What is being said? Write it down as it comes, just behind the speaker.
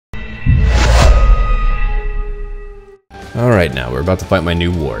Alright, now we're about to fight my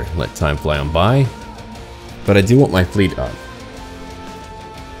new war. Let time fly on by. But I do want my fleet up.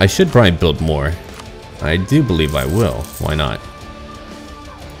 I should probably build more. I do believe I will. Why not?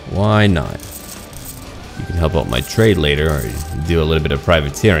 Why not? You can help out my trade later or do a little bit of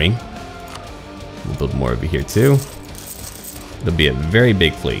privateering. We'll build more over here too. It'll be a very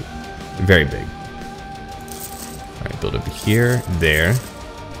big fleet. Very big. Alright, build over here, there.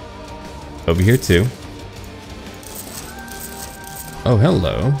 Over here too. Oh,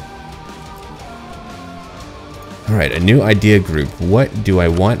 hello. Alright, a new idea group. What do I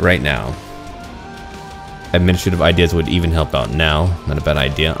want right now? Administrative ideas would even help out now. Not a bad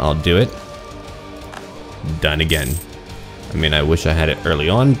idea. I'll do it. Done again. I mean, I wish I had it early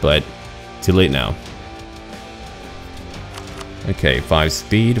on, but too late now. Okay, 5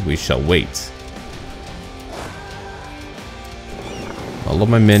 speed. We shall wait. All of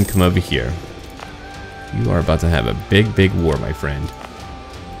my men come over here. You are about to have a big, big war, my friend.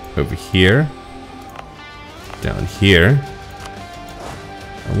 Over here. Down here.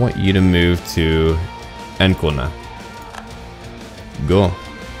 I want you to move to Ancona. Go.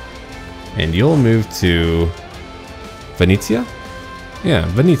 And you'll move to Venetia? Yeah,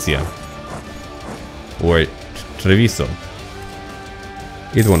 Venetia. Or Treviso.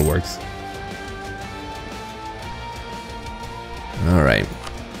 Either one works. Alright.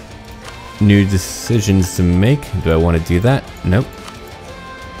 New decisions to make. Do I want to do that? Nope.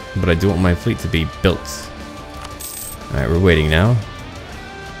 But I do want my fleet to be built. Alright, we're waiting now.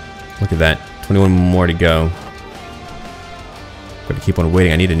 Look at that. 21 more to go. Gotta keep on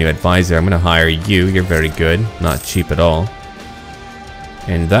waiting. I need a new advisor. I'm gonna hire you. You're very good. Not cheap at all.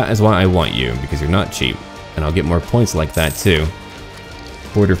 And that is why I want you, because you're not cheap. And I'll get more points like that too.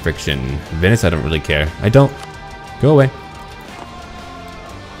 Border friction. Venice, I don't really care. I don't. Go away.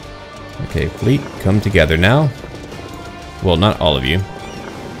 Okay, fleet, come together now. Well, not all of you.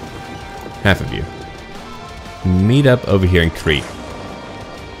 Half of you. Meet up over here in Crete.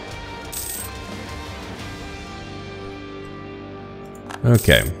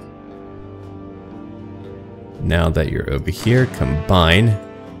 Okay. Now that you're over here, combine.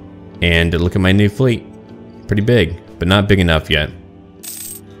 And look at my new fleet. Pretty big, but not big enough yet.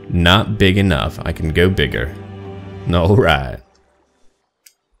 Not big enough. I can go bigger. Alright.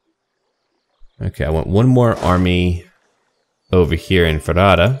 Okay, I want one more army over here in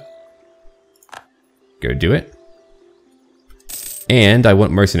Ferrara. Go do it. And I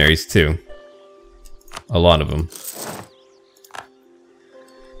want mercenaries too. A lot of them.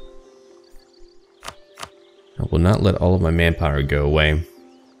 I will not let all of my manpower go away.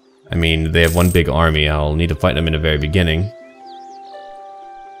 I mean, they have one big army. I'll need to fight them in the very beginning.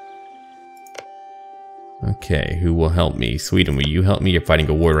 Okay, who will help me? Sweden, will you help me? You're fighting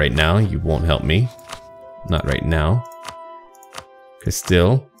a war right now. You won't help me. Not right now.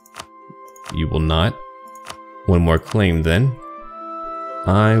 Castile, you will not. One more claim then.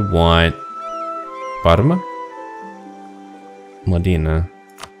 I want Parma? Modena.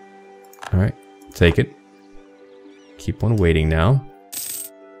 Alright, take it. Keep on waiting now.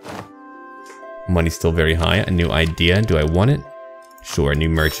 Money's still very high. A new idea. Do I want it? Sure, a new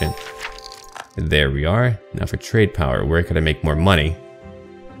merchant. There we are. Now for trade power, where could I make more money?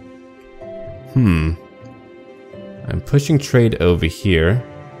 I'm pushing trade over here.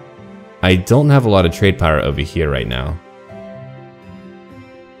 I don't have a lot of trade power over here right now.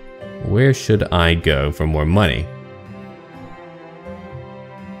 Where should I go for more money?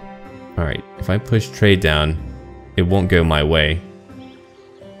 Alright, if I push trade down, it won't go my way.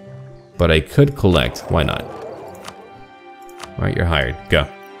 But I could collect. Why not? Alright, you're hired. Go.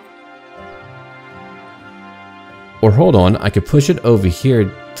 Or hold on, I could push it over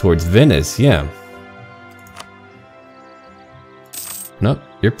here towards Venice, yeah. Nope,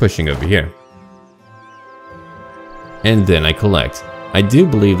 you're pushing over here. And then I collect. I do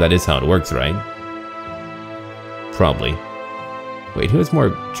believe that is how it works, right? Probably. Wait, who has more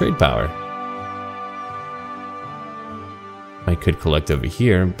trade power? I could collect over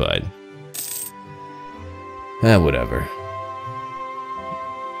here, but... whatever.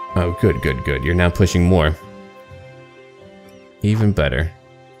 Oh, good, good, good. You're now pushing more. Even better.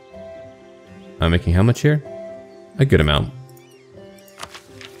 I'm making how much here? A good amount.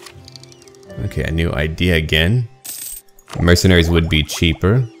 Okay, a new idea again. Mercenaries would be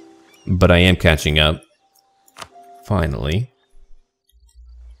cheaper, but I am catching up. Finally.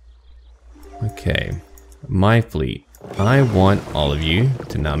 Okay, my fleet. I want all of you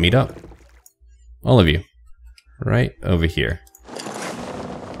to now meet up. All of you. Right over here.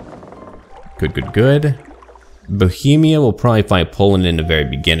 Good, good, good. Bohemia will probably fight Poland in the very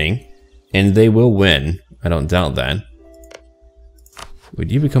beginning, and they will win. I don't doubt that.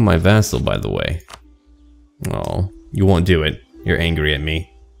 Would you become my vassal, by the way? Oh, you won't do it. You're angry at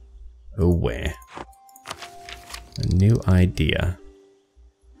me. Oh, where? A new idea.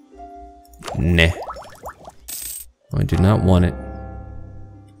 Nah. I do not want it.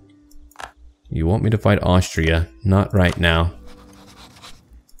 You want me to fight Austria? Not right now.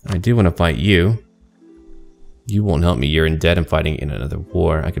 I do want to fight you. You won't help me. You're in debt and fighting in another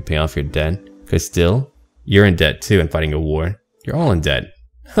war. I could pay off your debt. Because still, you're in debt too and fighting a war. You're all in debt.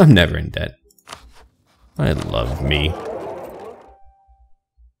 I'm never in debt. I love me.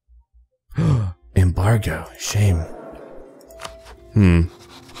 Embargo. Shame.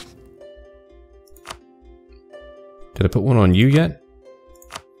 Did I put one on you yet?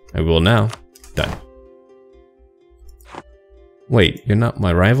 I will now. Done. Wait, you're not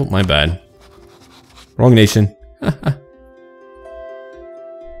my rival? My bad. Wrong nation.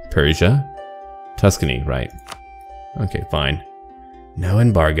 Persia? Tuscany, right. Okay, fine. No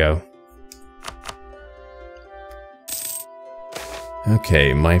embargo.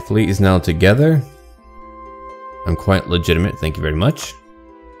 Okay, my fleet is now together. I'm quite legitimate, thank you very much.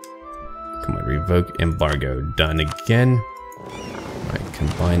 Come on, revoke embargo. Done again. Alright,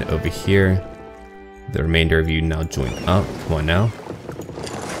 combine over here. The remainder of you now join up. Come on now.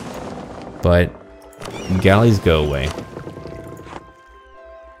 But galleys go away.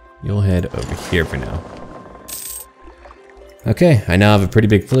 You'll head over here for now. Okay, I now have a pretty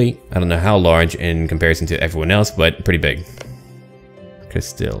big fleet. I don't know how large in comparison to everyone else, but pretty big. Because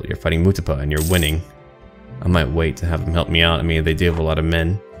still, you're fighting Mutapa and you're winning. I might wait to have them help me out. I mean, they do have a lot of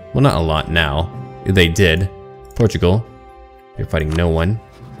men. Well, not a lot now. They did. Portugal. You're fighting no one.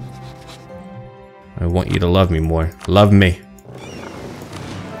 I want you to love me more. Love me.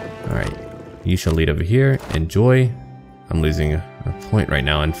 Alright. You shall lead over here. Enjoy. I'm losing a point right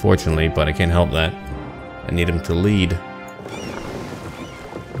now, unfortunately, but I can't help that. I need him to lead.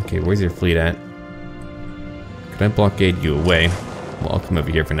 Okay, where's your fleet at? Could I blockade you away? Well, I'll come over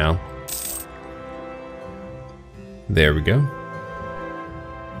here for now. There we go.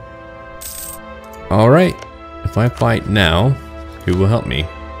 Alright. If I fight now, who will help me?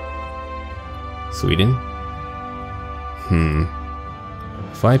 Sweden?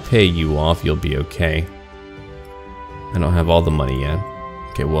 If I pay you off, you'll be okay. I don't have all the money yet.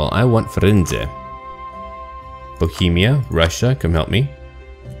 Okay, well, I want Firenze. Bohemia, Russia, come help me.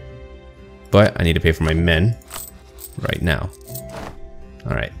 But I need to pay for my men right now.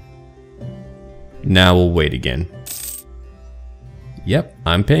 Alright. Now we'll wait again. Yep,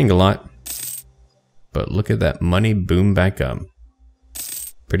 I'm paying a lot. But look at that money boom back up.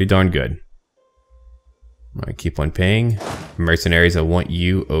 Pretty darn good. Alright, keep on paying. Mercenaries, I want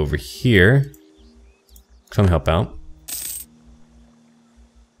you over here. Come help out.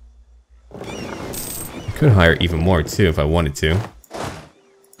 I could hire even more too if I wanted to.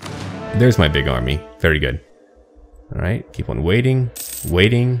 There's my big army. Very good. Alright, keep on waiting,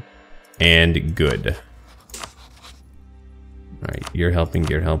 waiting, and good. Alright, you're helping,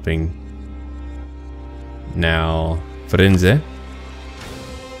 you're helping. Now, Firenze.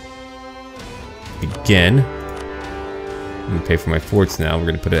 Again. I'm gonna pay for my forts now. We're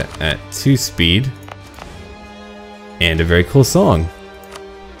gonna put it at 2 speed. And a very cool song.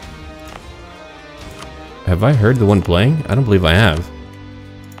 Have I heard the one playing? I don't believe I have.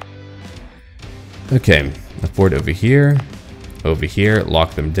 Okay, a fort over here,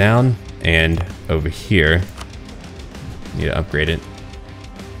 lock them down, and over here. Need to upgrade it.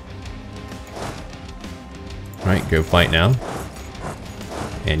 Alright, go fight now.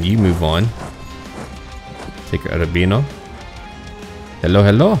 And you move on. Take Arabino. Hello,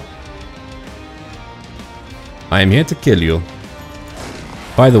 hello. I am here to kill you.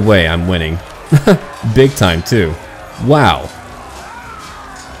 By the way, I'm winning. Big time too. Wow.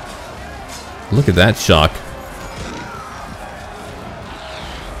 Look at that shock.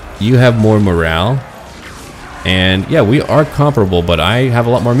 You have more morale. And yeah, we are comparable, but I have a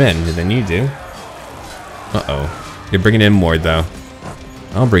lot more men than you do. Uh-oh. You're bringing in more though.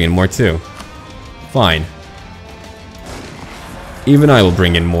 I'll bring in more too. Fine. Even I will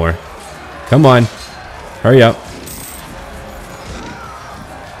bring in more. Come on. Hurry up.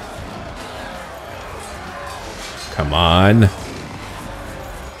 Come on.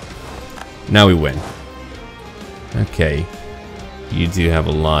 Now we win. Okay. You do have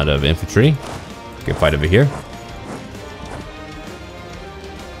a lot of infantry. Go fight over here.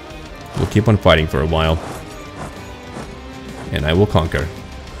 We'll keep on fighting for a while. And I will conquer.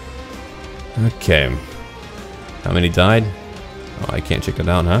 Okay. How many died? Oh, I can't check it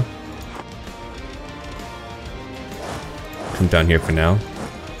out, huh? Come down here for now.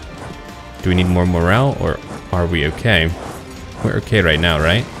 Do we need more morale or are we okay? We're okay right now,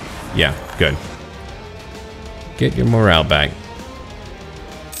 right? Yeah, good. Get your morale back.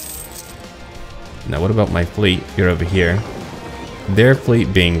 Now what about my fleet? You're over here. Their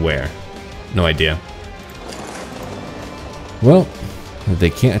fleet being where? No idea. Well, they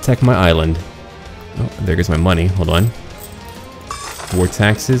can't attack my island. Oh, there goes my money. Hold on. War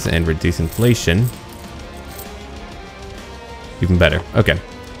taxes and reduce inflation. Even better. Okay.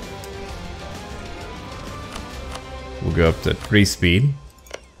 We'll go up to 3 speed.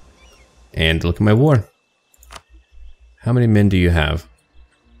 And look at my war. How many men do you have?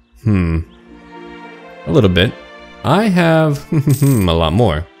 A little bit. I have a lot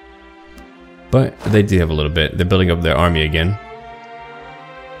more. But they do have a little bit. They're building up their army again.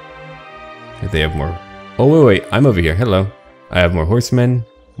 They have more. Oh, wait. I'm over here. Hello. I have more horsemen,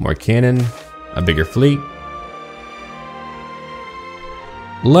 more cannon, a bigger fleet.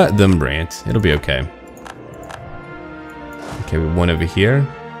 Let them rant. It'll be okay. Okay, we have one over here.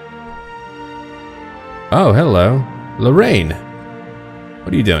 Oh, hello. Lorraine.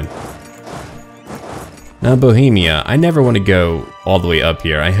 What are you doing? Now, Bohemia. I never want to go all the way up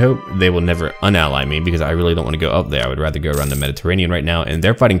here. I hope they will never unally me because I really don't want to go up there. I would rather go around the Mediterranean right now. And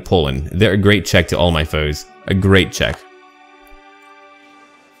they're fighting Poland. They're a great check to all my foes. A great check.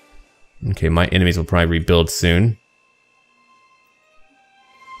 Okay, my enemies will probably rebuild soon.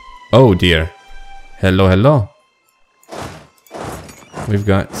 Oh dear. Hello, hello. We've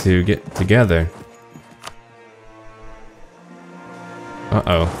got to get together.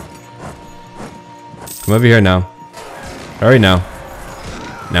 Uh-oh. Come over here now. Hurry now.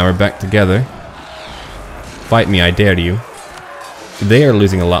 Now we're back together. Fight me, I dare you. They are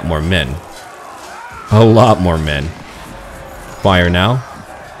losing a lot more men. A lot more men. Fire now.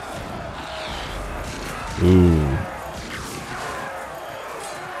 Ooh.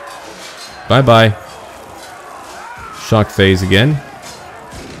 Bye-bye. Shock phase again.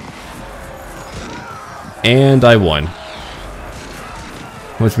 And I won.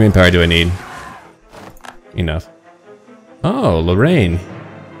 How much manpower do I need? Enough. Oh, Lorraine.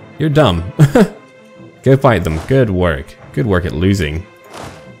 You're dumb. Go fight them. Good work. Good work at losing.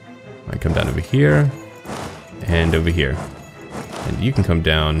 I come down over here. And over here. And you can come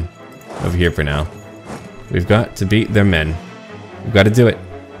down over here for now. We've got to beat their men. We've got to do it.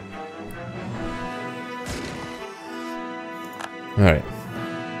 Alright.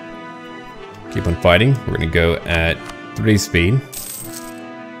 Keep on fighting. We're going to go at 3 speed.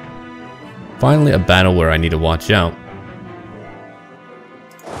 Finally a battle where I need to watch out.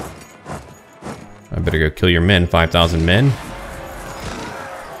 I better go kill your men. 5,000 men.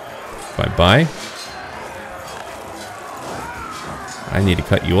 Bye-bye. I need to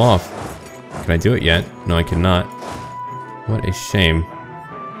cut you off. Can I do it yet? No, I cannot. What a shame.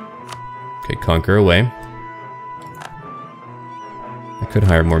 Okay, conquer away. I could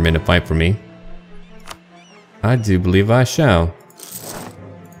hire more men to fight for me. I do believe I shall.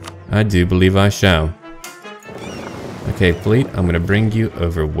 I do believe I shall. Okay, fleet, I'm gonna bring you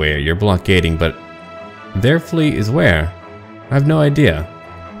over where? You're blockading, but their fleet is where? I have no idea.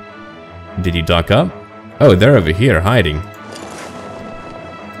 Did you dock up? Oh, they're over here hiding.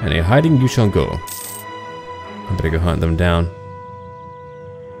 And a hiding you shall go. I better go hunt them down.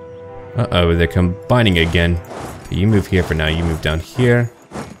 Uh-oh, they're combining again. Okay, you move here for now, you move down here.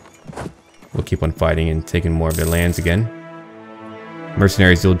 We'll keep on fighting and taking more of their lands again.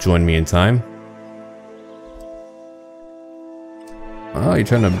 Mercenaries, you'll join me in time. Oh, you're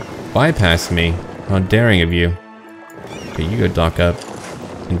trying to bypass me. How daring of you. Okay, you go dock up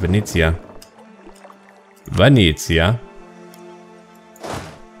in Venezia. Venezia?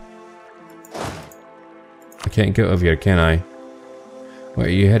 I can't go over here, can I? Where are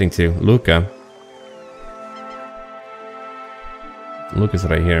you heading to? Lucca. Lucca's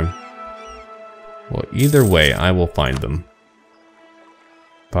right here. Well, either way, I will find them.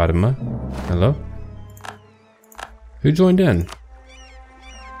 Padma? Hello? Who joined in?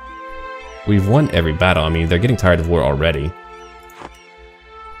 We've won every battle. I mean, they're getting tired of war already.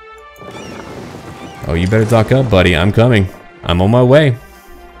 Oh, you better dock up, buddy. I'm coming. I'm on my way.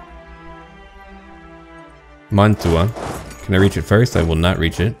 Mantua. Can I reach it first? I will not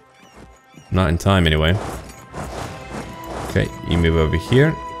reach it. Not in time, anyway. Okay, you move over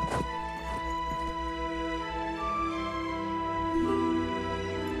here.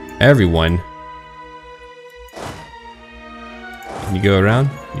 Everyone. Can you go around?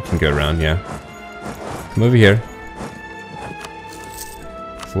 You can go around, yeah. Come over here.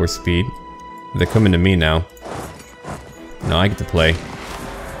 4 speed. They're coming to me now. No, I get to play.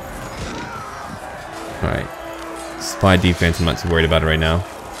 Alright. Spy defense, I'm not too worried about it right now.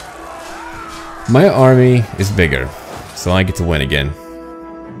 My army is bigger. So I get to win again.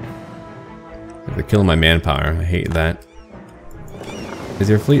 They're killing my manpower. I hate that. Is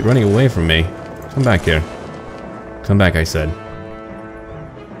your fleet running away from me? Come back here. Come back, I said.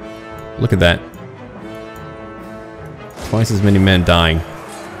 Look at that. Twice as many men dying.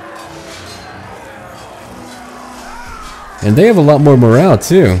 And they have a lot more morale,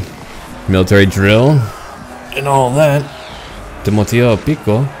 too. Military drill. And all that. Timoteo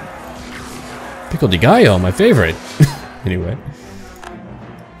Pico. Pico de Gallo, my favorite. Anyway.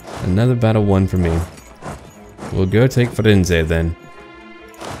 Another battle won for me. We'll go take Firenze then.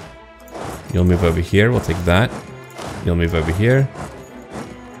 You'll move over here, we'll take that. You'll move over here.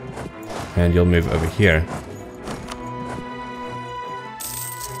 And you'll move over here.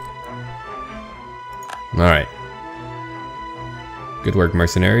 Alright. Good work,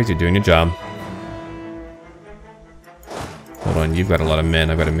 mercenaries, you're doing your job. Hold on, you've got a lot of men,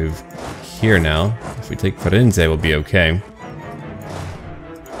 I've got to move here now. If we take Firenze, we'll be okay.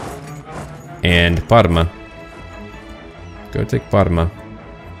 And Parma. Go take Parma.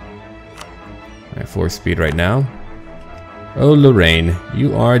 Alright, 4 speed right now. Oh, Lorraine,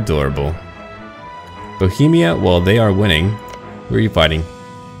 you are adorable. Bohemia, well, they are winning. Who are you fighting?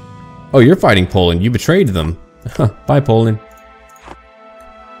 Oh, you're fighting Poland. You betrayed them. Bye, Poland.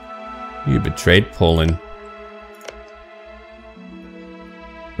 You betrayed Poland.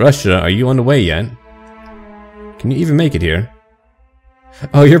 Russia, are you on the way yet? Can you even make it here?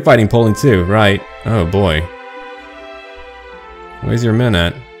 Oh, you're fighting Poland too, right? Oh boy. Where's your men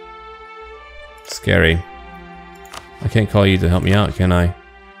at? Scary. I can't call you to help me out, can I?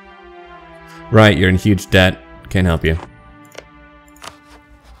 Right, you're in huge debt. Can't help you.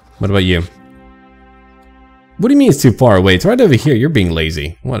 What about you? What do you mean it's too far away? It's right over here. You're being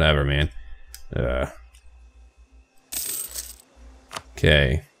lazy. Whatever, man.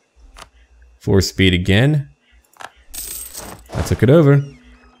 Okay. 4 speed again. I took it over.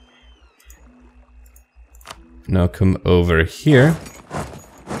 Now come over here.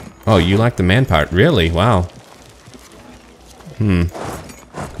 Oh, you like the manpower? Really? Wow. Come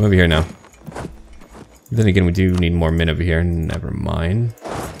over here now. Then again, we do need more men over here. Never mind.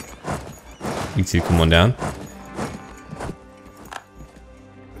 You two, come on down.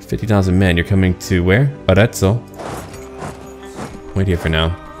 50,000 men. You're coming to where? Arezzo. Wait here for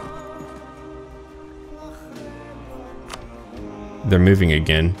now. They're moving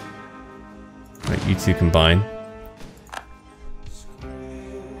again. Alright, you two combine.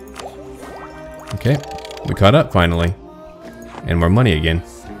 Okay, we caught up finally. And more money again.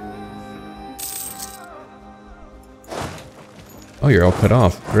 Oh, you're all cut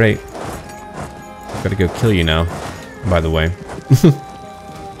off. Great. I've got to go kill you now, by the way.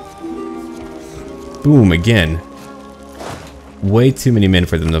 Boom, again. Way too many men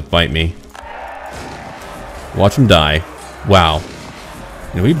for them to fight me. Watch them die. Wow.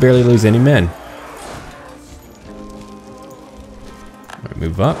 And we barely lose any men. Alright,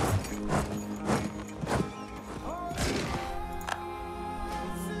 move up.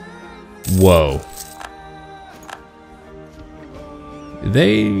 Whoa.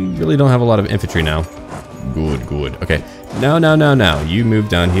 They really don't have a lot of infantry now. Good, good. Okay. Now. You move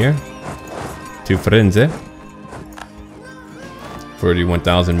down here. To Firenze.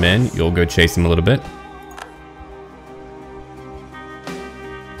 41,000 men. You'll go chase them a little bit.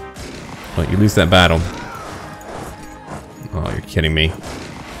 Oh, you lose that battle. Oh, you're kidding me.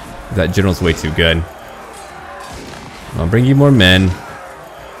 That general's way too good. I'll bring you more men.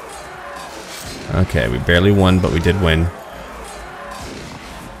 Okay, we barely won, but we did win.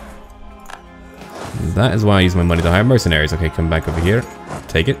 That is why I use my money to hire mercenaries. Okay, come back over here.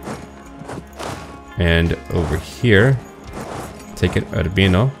 Take it. And over here. Take it,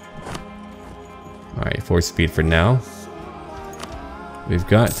 Urbino. Alright, 4 speed for now. We've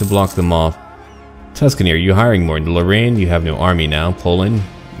got to block them off. Tuscany, are you hiring more? In Lorraine, you have no army now. Poland,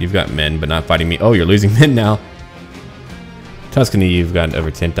 you've got men, but not fighting me. Oh, you're losing men now. Tuscany, you've got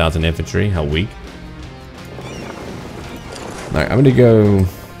over 10,000 infantry. How weak. Alright, I'm gonna go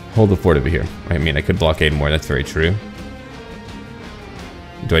hold the fort over here. I mean, I could blockade more, that's very true.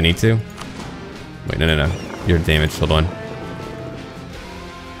 Do I need to? Wait, no. You're damaged, hold on.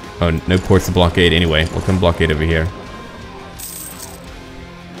 Oh, no ports to blockade anyway. We'll come blockade over here.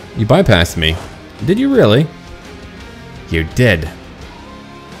 You bypassed me. Did you really? You did.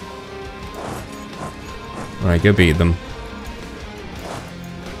 Alright, go beat them.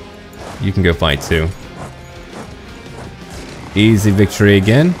 You can go fight too. Easy victory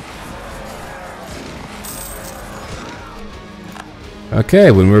again.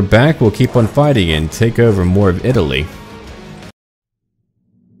 Okay, when we're back, we'll keep on fighting and take over more of Italy.